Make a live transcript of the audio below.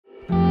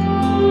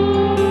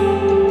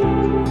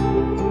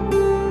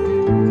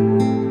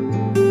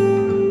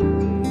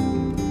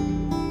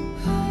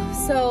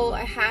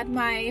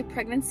my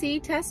pregnancy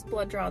test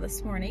blood draw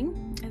this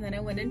morning, and then I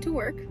went into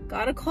work,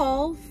 got a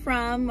call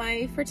from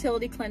my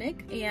fertility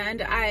clinic,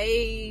 and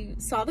I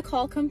saw the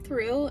call come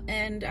through,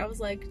 and I was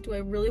like, do I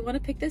really want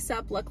to pick this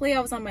up? Luckily, I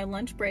was on my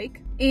lunch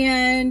break,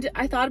 and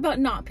I thought about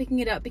not picking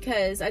it up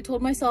because I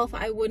told myself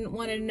I wouldn't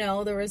want to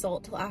know the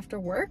result till after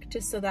work,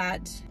 just so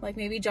that like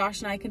maybe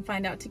Josh and I can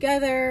find out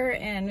together,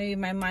 and maybe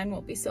my mind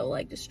won't be so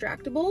like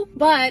distractible.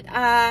 But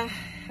I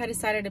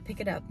decided to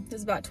pick it up. It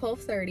was about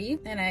 12:30,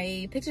 and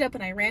I picked it up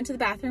and I ran to the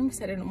bathroom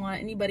because I didn't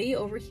want anybody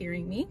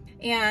overhearing me.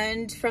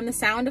 And from the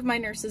sound of my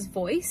nurse's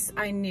voice,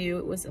 I knew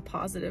it was a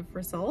positive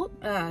result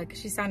because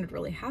she sounded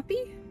really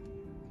happy.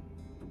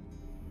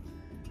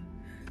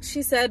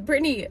 She said,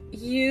 Brittany,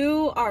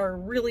 you are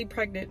really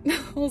pregnant.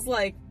 I was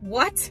like,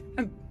 what?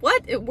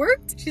 What? It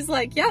worked? She's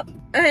like, yep.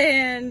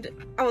 And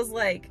I was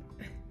like,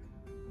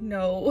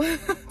 no.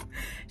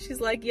 She's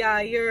like,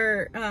 yeah,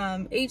 your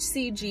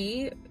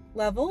HCG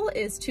level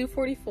is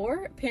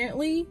 244.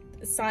 Apparently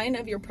the sign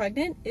of you're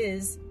pregnant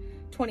is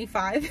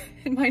 25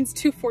 and mine's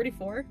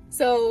 244.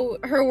 So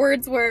her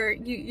words were,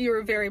 you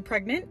were very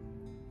pregnant.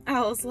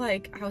 I was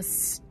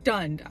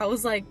stunned. I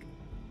was like,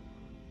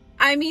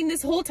 I mean,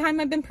 this whole time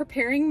I've been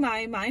preparing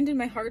my mind and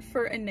my heart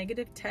for a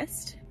negative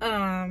test.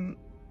 I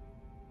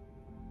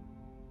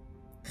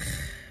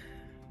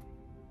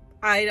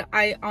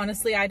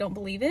honestly, I don't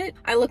believe it.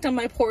 I looked on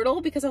my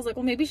portal because I was like,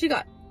 well, maybe she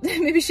got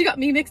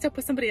me mixed up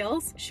with somebody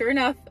else. Sure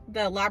enough,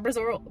 the lab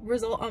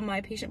result on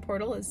my patient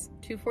portal is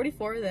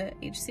 244, the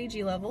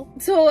HCG level.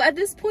 So at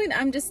this point,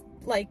 I'm just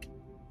like,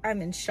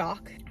 I'm in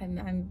shock.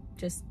 I'm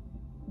just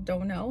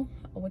don't know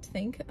what to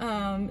think.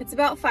 It's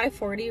about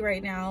 5:40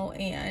 right now,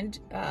 and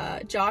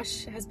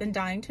Josh has been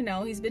dying to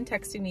know. He's been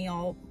texting me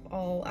all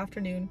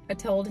afternoon. I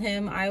told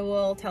him I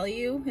will tell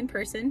you in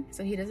person,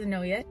 so he doesn't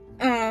know yet.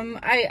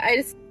 I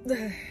just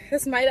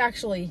this might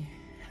actually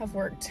have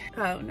worked.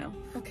 Oh no.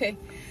 Okay.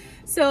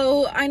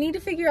 So I need to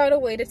figure out a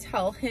way to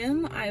tell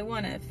him. I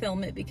want to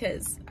film it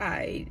because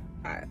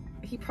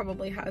he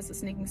probably has a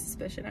sneaking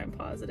suspicion I'm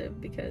positive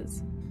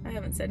because I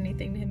haven't said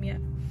anything to him yet.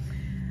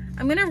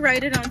 I'm gonna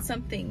write it on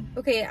something.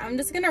 Okay, I'm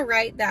just gonna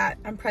write that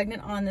I'm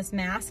pregnant on this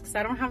mask because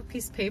I don't have a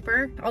piece of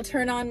paper. I'll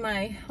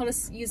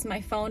just use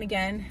my phone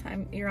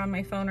again. You're on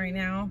my phone right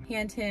now.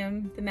 Hand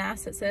him the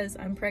mask that says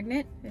I'm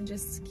pregnant and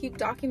just keep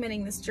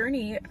documenting this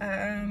journey.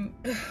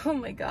 Oh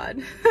my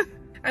God.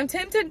 I'm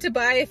tempted to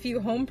buy a few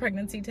home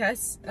pregnancy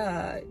tests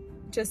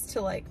just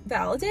to like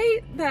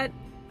validate that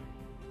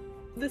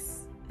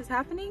this is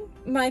happening.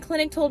 My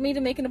clinic told me to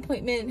make an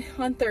appointment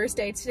on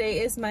Thursday. Today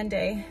is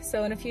Monday,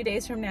 so in a few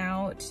days from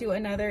now, to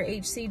another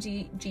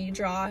HCG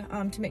draw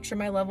to make sure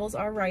my levels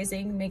are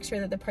rising, make sure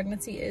that the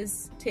pregnancy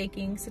is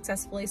taking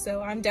successfully.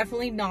 So I'm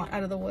definitely not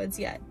out of the woods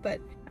yet,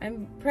 but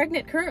I'm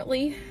pregnant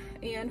currently,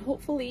 and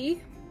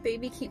hopefully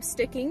baby keeps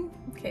sticking.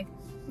 Okay,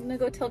 I'm gonna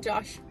go tell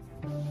Josh.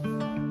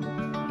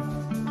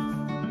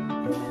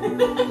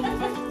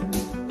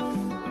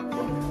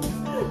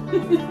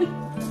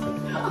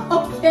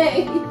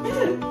 Okay.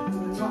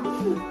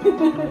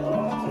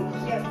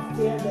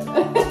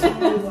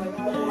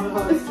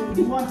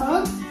 You want a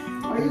hug?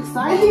 Are you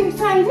excited? Are you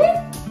excited?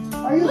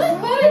 Are you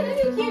excited?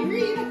 You can't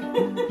read.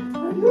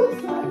 Are you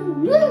excited?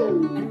 Woo!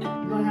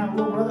 You want to have a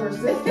little brother or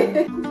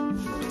sister? Can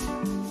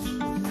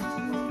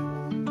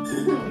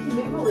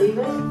you believe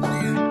it?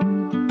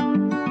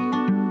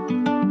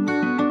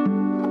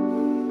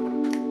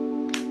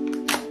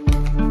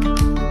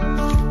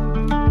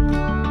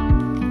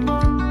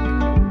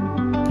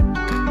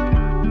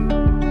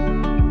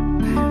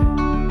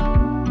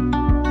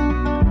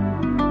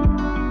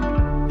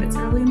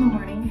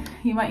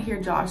 You might hear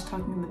Josh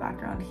talking in the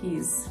background.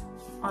 He's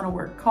on a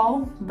work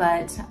call,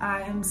 but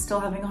I'm still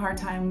having a hard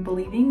time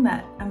believing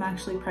that I'm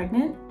actually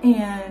pregnant.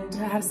 And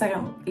I had a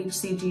second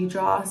HCG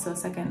draw, so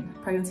second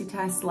pregnancy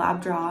test,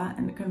 lab draw,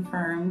 and it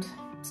confirmed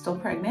still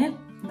pregnant.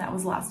 And that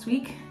was last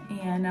week.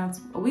 And now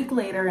it's a week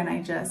later, and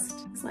I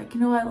just was like, you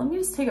know what, let me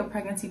just take a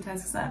pregnancy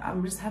test because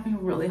I'm just having a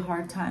really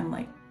hard time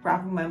like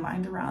wrapping my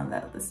mind around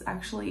that this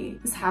actually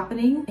is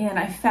happening. And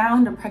I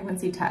found a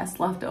pregnancy test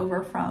left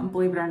over from,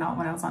 believe it or not,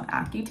 when I was on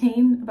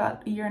Accutane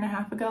about 1.5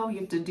 years ago. You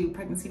have to do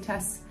pregnancy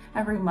tests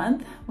every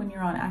month when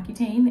you're on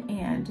Accutane.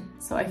 And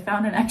so I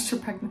found an extra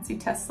pregnancy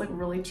test, like a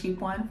really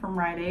cheap one from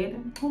Rite Aid.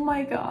 Oh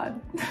my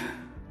God.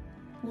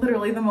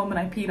 Literally the moment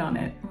I peed on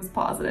it, it was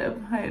positive.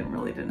 I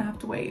really didn't have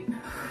to wait.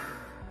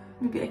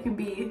 Maybe I can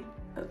be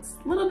a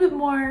little bit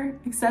more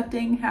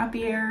accepting,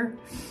 happier.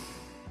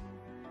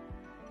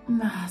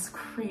 That's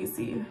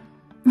crazy.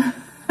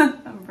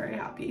 I'm very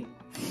happy.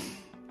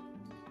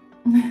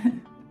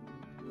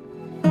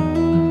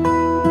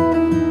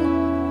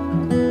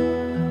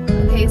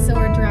 Okay, so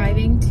we're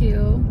driving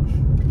to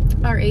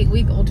our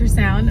 8-week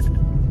ultrasound.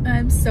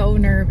 I'm so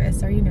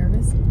nervous. Are you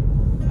nervous?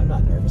 I'm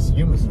not nervous.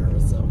 Yuma's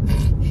nervous though.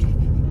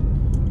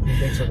 He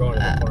thinks we're going to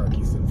the park.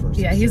 He's in first.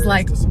 Yeah, he's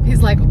like,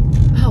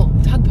 oh,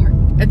 dog park.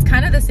 It's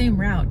kind of the same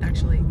route,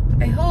 actually.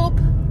 I hope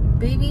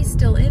baby's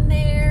still in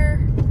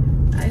there.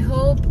 I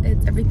hope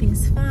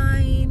everything's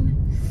fine.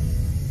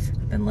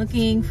 Been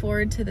looking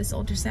forward to this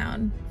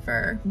ultrasound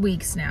for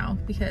weeks now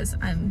because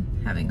I'm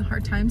having a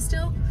hard time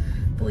still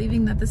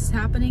believing that this is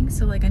happening.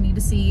 So like I need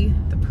to see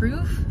the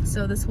proof.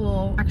 So this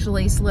will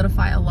actually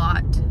solidify a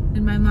lot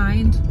in my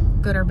mind,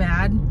 good or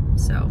bad.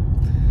 So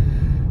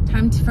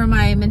time for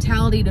my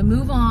mentality to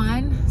move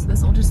on. So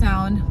this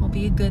ultrasound will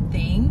be a good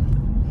thing.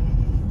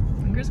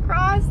 Fingers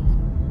crossed.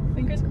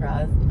 Fingers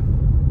crossed.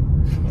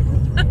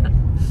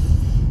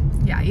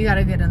 Yeah, you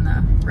gotta get in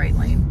the right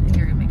lane and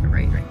you're gonna make it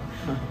right.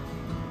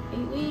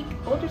 8-week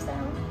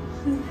ultrasound.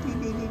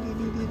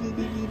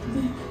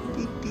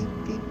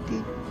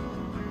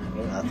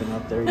 Nothing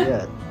up there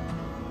yet.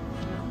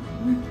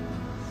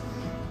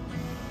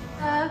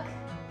 Look,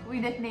 we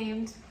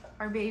nicknamed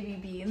our baby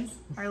Beans,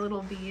 our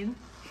little Bean.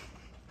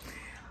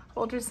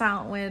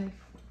 Ultrasound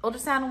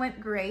went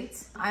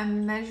great.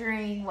 I'm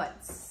measuring,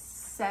 what,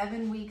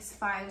 7 weeks,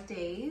 5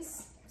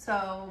 days.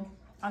 So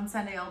on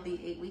Sunday, I'll be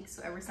 8 weeks.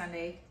 So every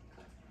Sunday,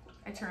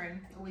 I turn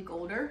a week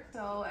older.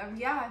 So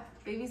yeah,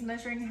 baby's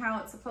measuring how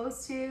it's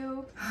supposed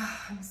to.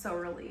 I'm so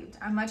relieved.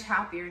 I'm much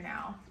happier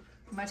now,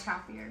 much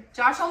happier.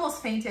 Josh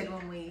almost fainted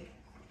when we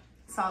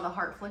saw the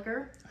heart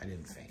flicker. I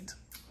didn't faint.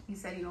 You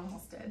said you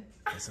almost did.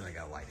 I said I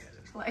got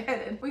lightheaded.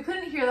 Lightheaded. We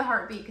couldn't hear the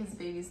heartbeat because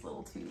baby's a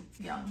little too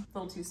young, a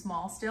little too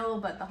small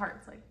still, but the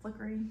heart's like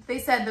flickering. They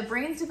said the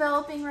brain's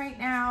developing right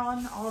now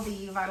and all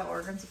the vital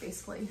organs are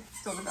basically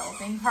still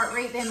developing. Heart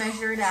rate they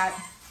measured at,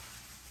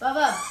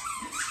 Bubba.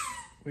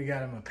 We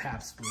got him a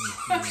pap spoon.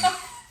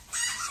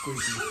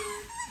 Squeaky.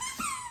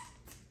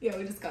 Yeah,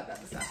 we just got that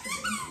this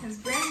afternoon. His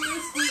brand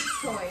new squeak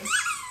toy.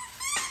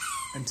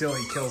 Until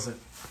he kills it.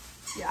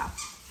 Yeah.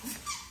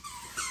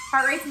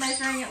 Heart rate's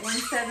measuring at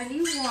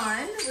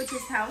 171, which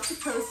is how it's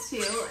supposed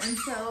to. And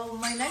so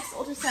my next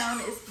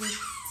ultrasound is week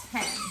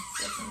 10,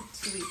 so that's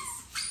in 2 weeks.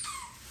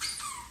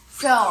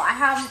 So I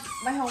have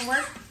my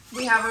homework.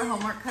 We have our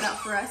homework cut out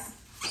for us.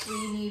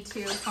 We need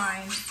to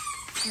find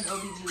an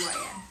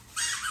OBGYN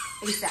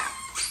ASAP.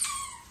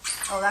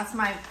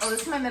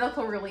 This is my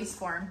medical release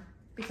form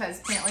because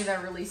apparently they're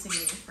releasing me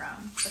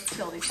from the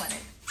fertility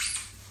clinic.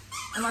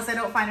 Unless I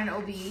don't find an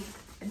OB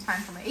in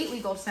time for my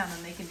 8-week ultrasound,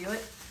 then they can do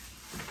it.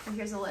 And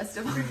here's a list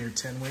of You mean your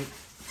 10-week?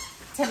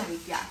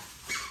 10-week, yeah.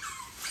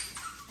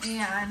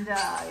 And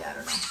yeah, I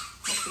don't know.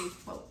 We'll see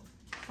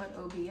what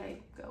OB I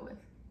go with.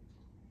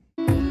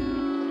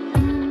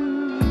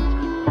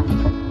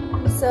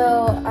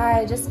 So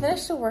I just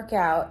finished a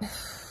workout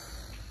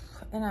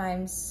and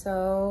I'm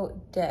so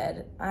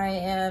dead. I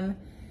am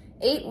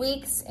 8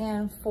 weeks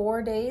and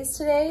 4 days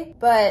today,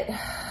 but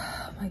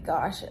oh my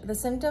gosh, the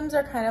symptoms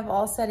are kind of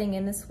all setting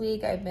in this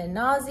week. I've been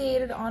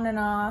nauseated on and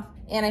off,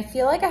 and I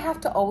feel like I have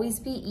to always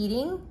be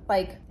eating.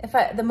 Like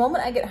the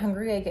moment I get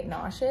hungry, I get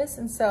nauseous.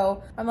 And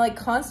so I'm like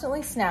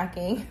constantly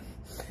snacking.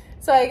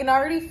 So I can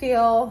already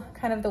feel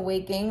kind of the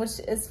weight gain, which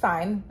is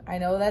fine. I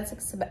know that's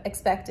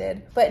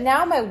expected. But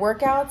now my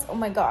workouts, oh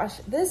my gosh,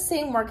 this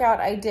same workout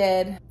I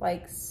did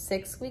like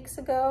 6 weeks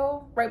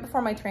ago, right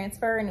before my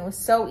transfer, and it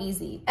was so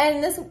easy.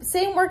 And this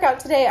same workout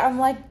today, I'm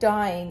like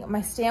dying.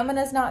 My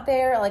stamina's not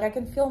there. Like I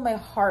can feel my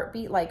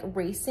heartbeat like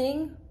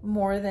racing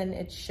more than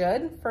it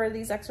should for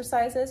these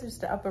exercises.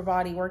 Just an upper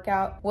body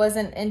workout.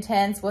 Wasn't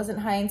intense, wasn't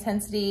high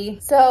intensity.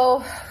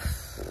 So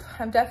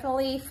I'm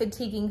definitely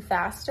fatiguing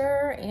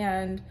faster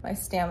and my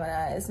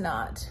stamina is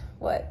not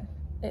what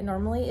it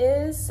normally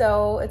is.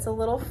 So it's a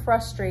little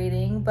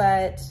frustrating,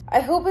 but I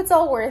hope it's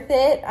all worth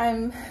it.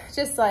 I'm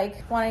just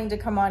like wanting to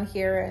come on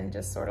here and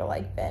just sort of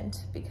like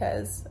vent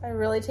because I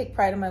really take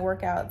pride in my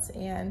workouts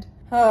and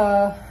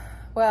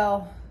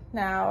well,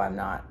 now I'm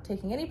not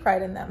taking any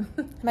pride in them.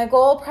 My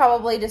goal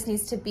probably just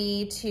needs to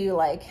be to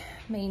like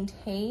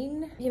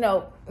maintain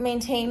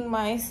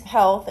my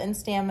health and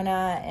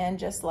stamina and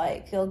just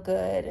like feel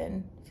good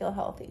and feel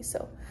healthy.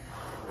 So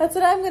that's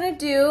what I'm gonna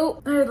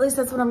do, or at least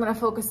that's what I'm gonna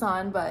focus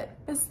on. But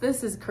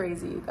this is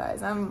crazy, you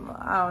guys. I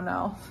don't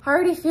know.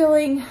 Already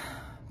feeling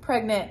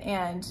pregnant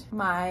and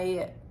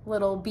my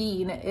little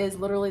bean is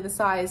literally the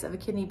size of a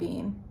kidney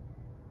bean.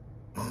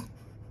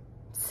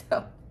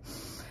 So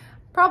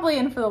probably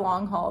in for the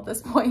long haul at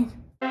this point.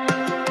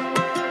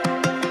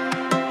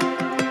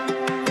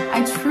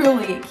 I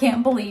truly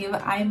can't believe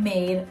I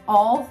made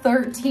all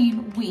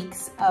 13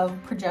 weeks of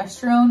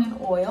progesterone and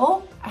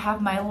oil. I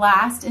have my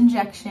last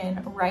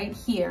injection right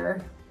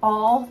here.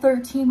 All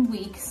 13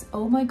 weeks.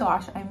 Oh my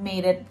gosh, I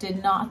made it.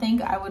 Did not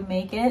think I would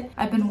make it.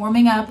 I've been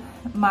warming up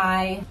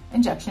my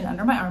injection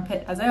under my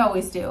armpit as I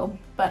always do,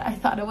 but I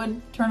thought I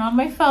would turn on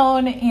my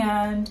phone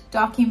and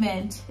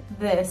document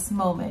this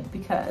moment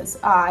because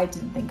I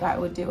didn't think I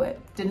would do it.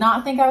 Did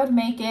not think I would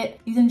make it.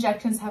 These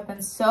injections have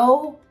been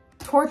so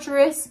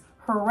torturous,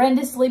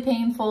 horrendously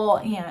painful,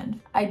 and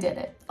I did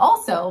it.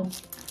 Also,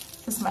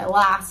 this is my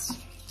last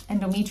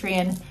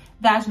endometrium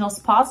vaginal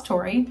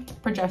suppository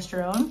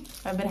progesterone.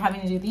 I've been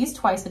having to do these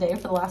twice a day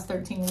for the last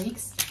 13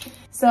 weeks.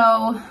 So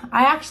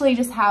I actually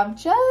just have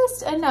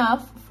just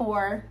enough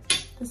for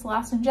this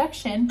last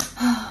injection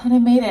and I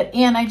made it.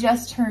 And I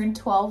just turned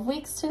 12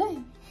 weeks today.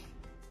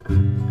 So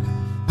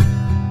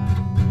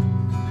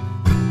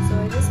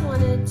I just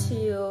wanted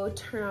to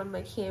turn on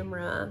my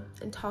camera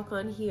and talk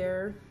on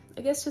here,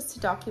 I guess just to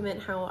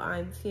document how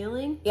I'm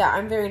feeling. Yeah,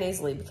 I'm very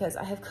nasally because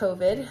I have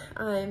COVID.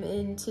 I'm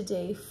into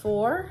day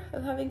 4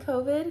 of having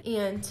COVID,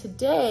 and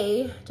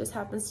today just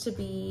happens to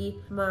be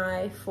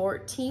my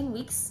 14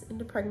 weeks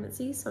into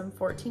pregnancy. So I'm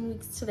 14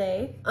 weeks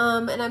today.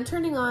 And I'm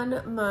turning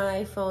on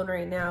my phone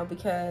right now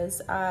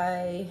because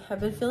I have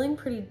been feeling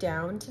pretty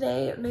down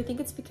today. And I think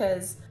it's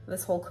because of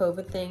this whole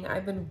COVID thing.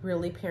 I've been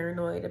really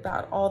paranoid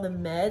about all the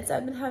meds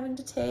I've been having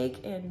to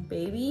take and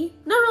baby.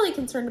 I'm not really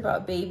concerned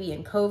about baby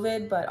and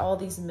COVID, but all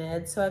these meds.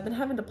 So I've been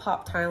having to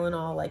pop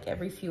Tylenol like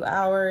every few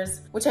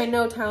hours, which I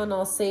know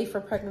Tylenol is safe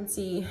for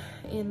pregnancy.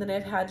 And then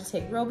I've had to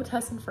take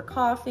Robitussin for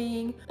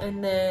coughing,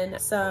 and then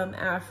some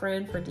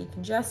Afrin for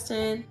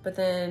decongestant. But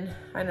then,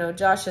 I don't know,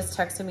 Josh just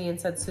texted me and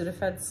said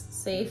Sudafed's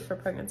safe for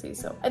pregnancy.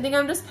 So I think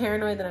I'm just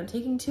paranoid that I'm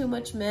taking too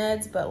much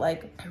meds, but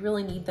like I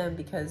really need them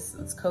because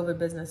this COVID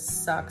business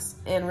sucks.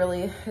 And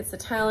really it's the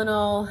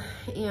Tylenol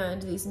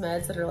and these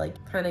meds that are like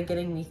kind of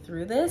getting me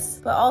through this.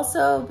 But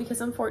also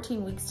because I'm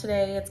 14 weeks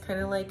today, it's kind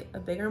of like a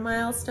bigger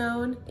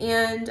milestone.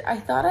 And I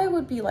thought I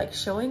would be like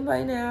showing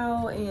by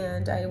now,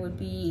 and I would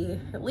be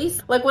at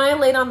least like when I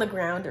laid on the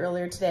ground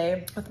earlier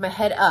today with my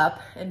head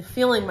up and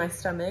feeling my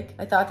stomach,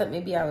 I thought that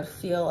maybe I would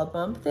feel a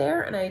bump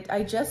there, and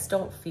I just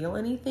don't feel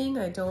anything.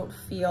 I don't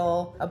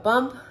feel a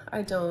bump.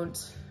 I don't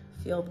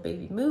feel the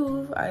baby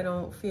move. I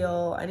don't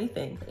feel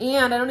anything.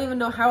 And I don't even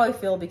know how I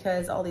feel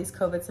because all these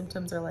COVID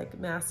symptoms are like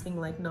masking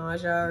like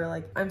nausea or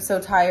like I'm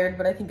so tired,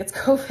 but I think it's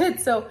COVID.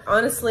 So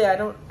honestly, I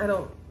don't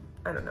know.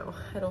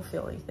 I don't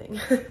feel anything.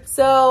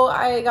 So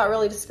I got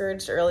really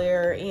discouraged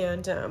earlier,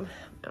 and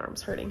my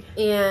arm's hurting.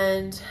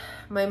 And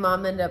my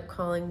mom ended up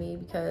calling me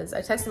because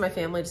I texted my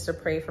family just to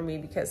pray for me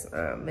because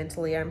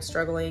mentally I'm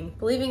struggling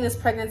believing this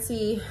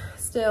pregnancy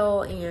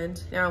still, and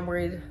now I'm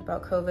worried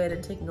about COVID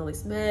and taking all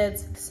these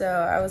meds. So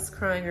I was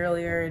crying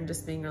earlier and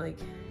just being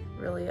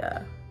really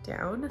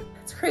down.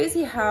 It's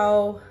crazy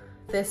how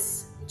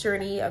this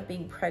journey of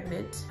being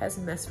pregnant has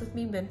messed with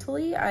me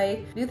mentally.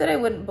 I knew that I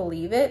wouldn't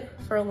believe it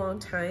for a long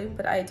time,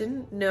 but I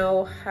didn't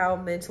know how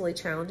mentally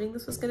challenging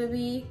this was going to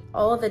be.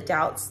 All of the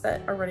doubts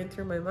that are running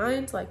through my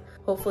mind, like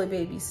hopefully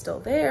baby's still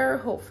there,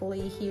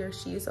 hopefully he or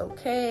she is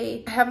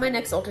okay. I have my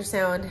next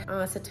ultrasound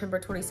on September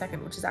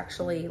 22nd, which is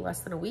actually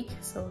less than a week.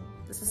 So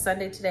this is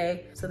Sunday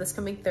today. So this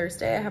coming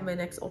Thursday, I have my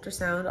next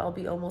ultrasound. I'll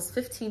be almost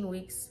 15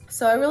 weeks.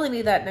 So I really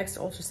need that next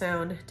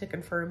ultrasound to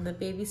confirm that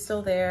baby's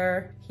still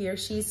there, he or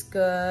she's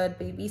good,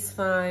 baby's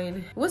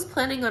fine. I was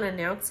planning on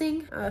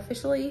announcing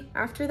officially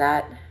after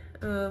that.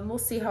 We'll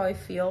see how I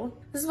feel.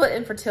 This is what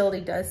infertility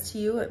does to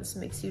you. It just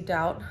makes you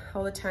doubt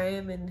all the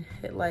time, and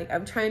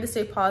I'm trying to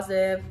stay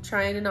positive,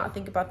 trying to not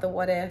think about the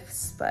what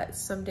ifs, but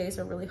some days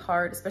are really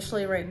hard,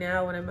 especially right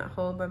now when I'm at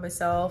home by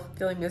myself,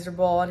 feeling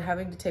miserable and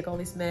having to take all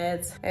these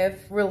meds. I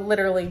have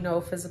literally no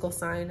physical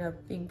sign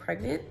of being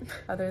pregnant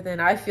other than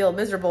I feel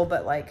miserable,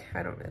 but like,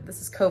 I don't know, this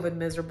is COVID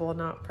miserable,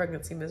 not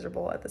pregnancy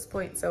miserable at this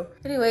point. So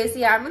anyways,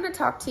 yeah, I'm gonna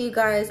talk to you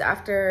guys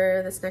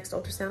after this next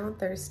ultrasound on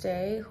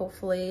Thursday.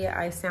 Hopefully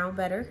I sound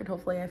better, and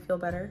hopefully I feel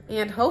better,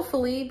 and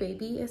hopefully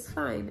baby is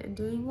fine and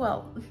doing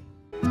well. We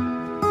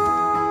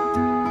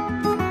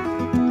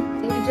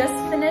just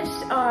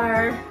finished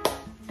our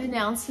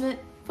announcement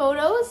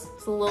photos.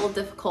 It's a little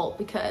difficult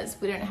because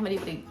we didn't have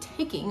anybody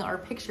taking our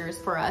pictures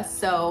for us.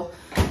 So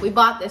we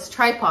bought this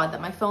tripod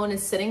that my phone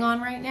is sitting on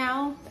right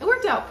now. It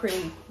worked out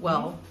pretty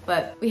well,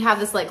 but we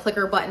have this like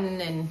clicker button,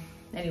 and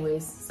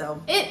anyways,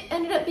 so it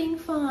ended up being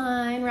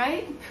fine,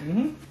 right?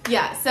 Mm-hmm.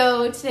 Yeah,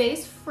 so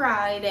today's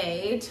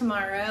Friday.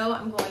 Tomorrow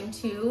I'm going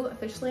to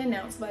officially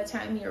announce by the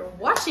time you're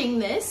watching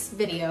this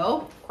video.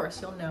 Of course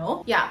you'll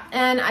know. Yeah,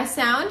 and I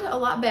sound a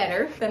lot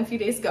better than a few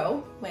days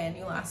ago when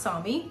you last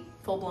saw me.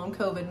 Full-blown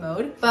COVID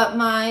mode. But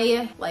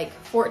my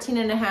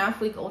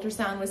 14.5-week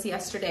ultrasound was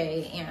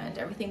yesterday and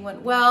everything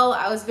went well.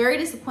 I was very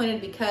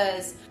disappointed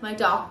because my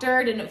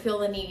doctor didn't feel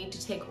the need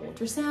to take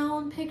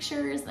ultrasound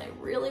pictures, and I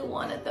really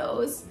wanted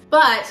those.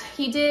 But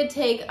he did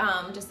take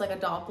just like a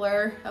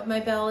Doppler of my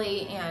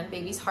belly, and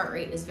baby's heart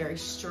rate is very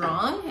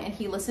strong, and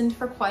he listened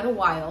for quite a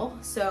while.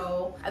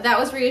 So that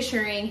was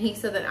reassuring. He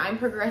said that I'm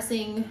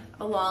progressing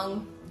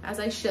along as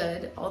I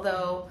should,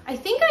 although I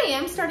think I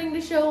am starting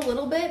to show a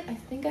little bit. I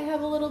think I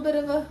have a little bit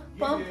of a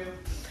bump.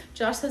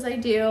 Josh says I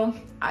do.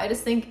 I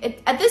just think,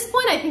 at this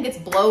point, I think it's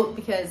bloat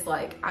because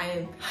like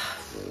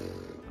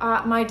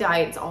my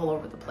diet's all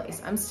over the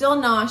place. I'm still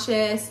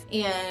nauseous,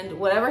 and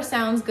whatever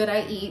sounds good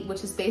I eat,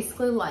 which is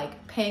basically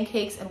like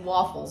pancakes and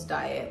waffles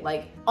diet.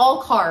 Like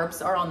all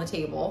carbs are on the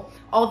table.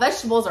 All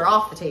vegetables are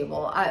off the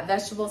table.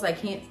 Vegetables I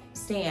can't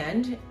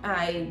stand.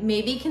 I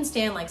maybe can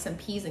stand like some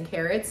peas and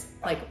carrots,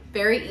 like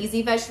very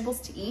easy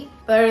vegetables to eat.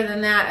 But other than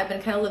that, I've been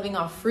kind of living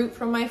off fruit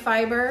from my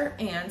fiber.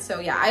 And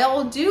so yeah,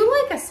 I'll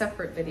do like a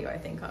separate video, I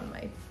think, on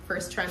my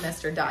first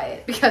trimester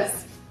diet,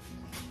 because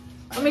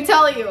let me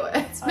tell you,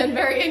 it's been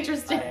very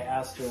interesting. I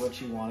asked her what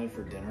she wanted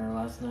for dinner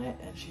last night,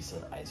 and she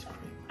said ice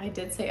cream. I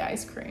did say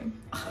ice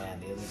cream.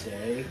 And the other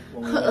day,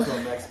 when we went to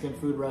a Mexican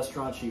food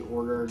restaurant, she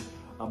ordered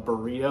a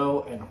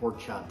burrito and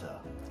horchata.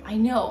 I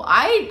know,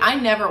 I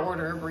never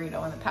order a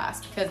burrito in the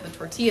past because the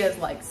tortilla is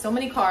like so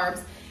many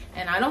carbs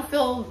and I don't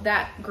feel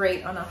that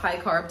great on a high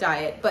carb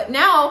diet. But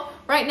now,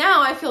 right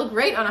now, I feel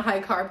great on a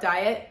high carb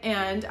diet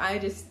and I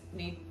just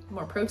need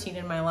more protein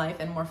in my life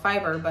and more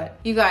fiber. But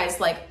you guys,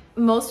 like,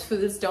 most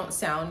foods don't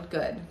sound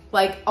good.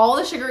 Like, all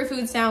the sugary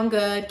foods sound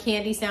good,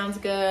 candy sounds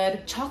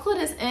good, chocolate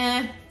is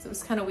so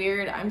it's kind of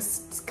weird.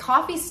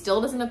 Coffee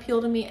still doesn't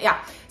appeal to me.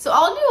 Yeah, so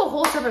I'll do a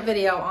whole separate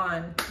video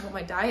on what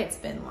my diet's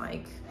been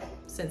like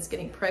since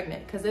getting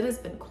pregnant, because it has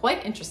been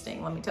quite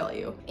interesting, let me tell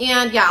you.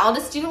 And yeah, I'll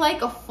just do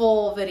like a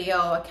full video,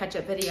 a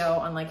catch-up video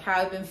on like how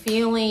I've been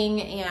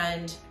feeling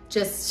and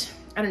just,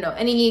 I don't know,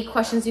 any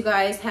questions you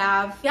guys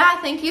have.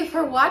 Yeah, thank you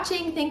for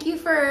watching. Thank you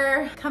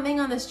for coming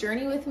on this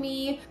journey with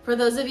me. For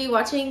those of you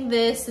watching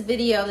this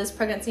video, this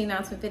pregnancy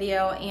announcement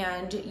video,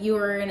 and you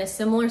are in a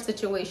similar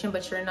situation,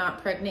 but you're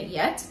not pregnant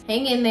yet,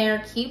 hang in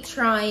there, keep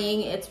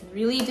trying. It's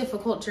really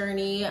difficult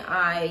journey.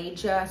 I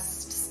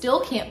just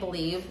still can't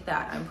believe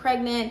that I'm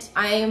pregnant.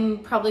 I'm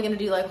probably gonna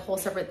do like a whole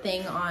separate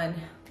thing on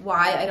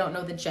why I don't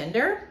know the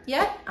gender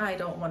yet. I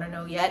don't want to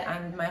know yet.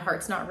 My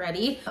heart's not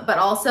ready. But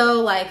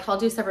also, like, I'll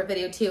do a separate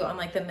video too on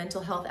like the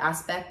mental health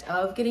aspect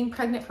of getting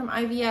pregnant from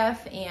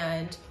IVF.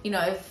 And you know,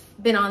 I've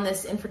been on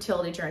this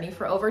infertility journey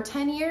for over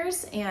 10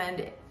 years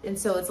and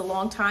so it's a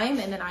long time,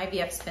 and then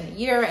IVF's been a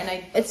year,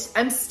 and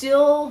I'm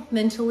still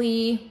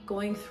mentally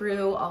going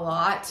through a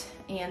lot.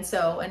 And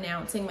so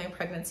announcing my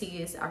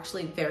pregnancy is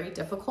actually very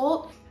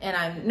difficult, and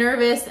I'm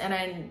nervous, and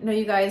I know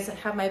you guys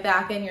have my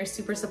back and you're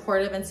super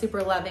supportive and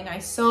super loving. I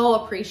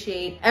so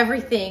appreciate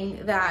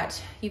everything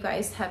that you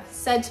guys have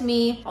said to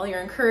me, all your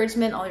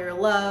encouragement, all your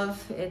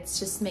love. It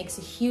just makes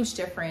a huge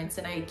difference.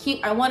 And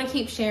I want to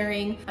keep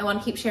sharing. I want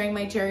to keep sharing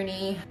my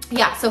journey.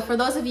 Yeah, so for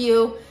those of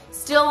you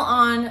still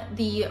on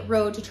the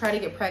road to try to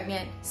get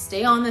pregnant,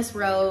 stay on this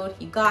road.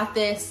 You got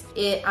this.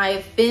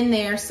 I've been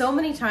there so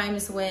many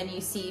times when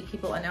you see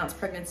people announce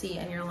pregnancy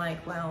and you're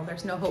like, well,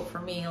 there's no hope for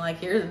me. Like,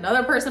 here's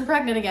another person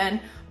pregnant again,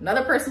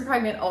 another person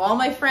pregnant. Oh, all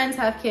my friends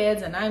have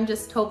kids and I'm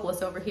just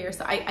hopeless over here.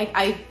 So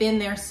I've been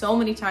there so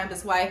many times.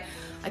 That's why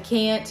I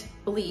can't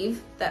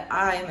believe that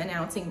I'm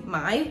announcing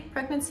my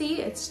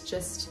pregnancy. It's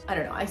just, I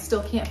don't know. I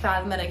still can't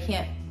fathom it. I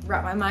can't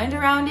wrap my mind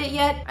around it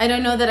yet. I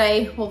don't know that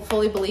I will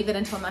fully believe it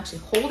until I'm actually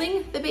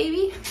holding the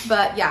baby.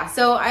 But yeah,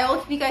 so I will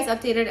keep you guys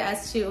updated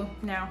as to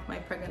now my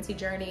pregnancy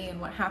journey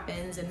and what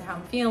happens and how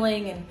I'm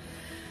feeling and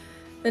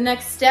the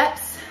next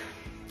steps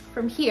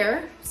from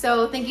here.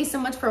 So thank you so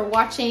much for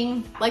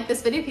watching. Like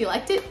this video if you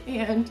liked it.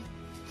 And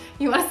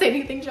you want to say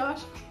anything,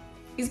 Josh?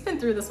 He's been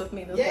through this with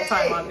me this whole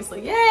time,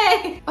 obviously.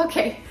 Yay!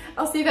 Okay,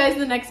 I'll see you guys in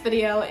the next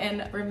video.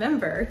 And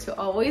remember to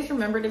always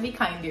remember to be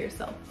kind to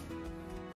yourself.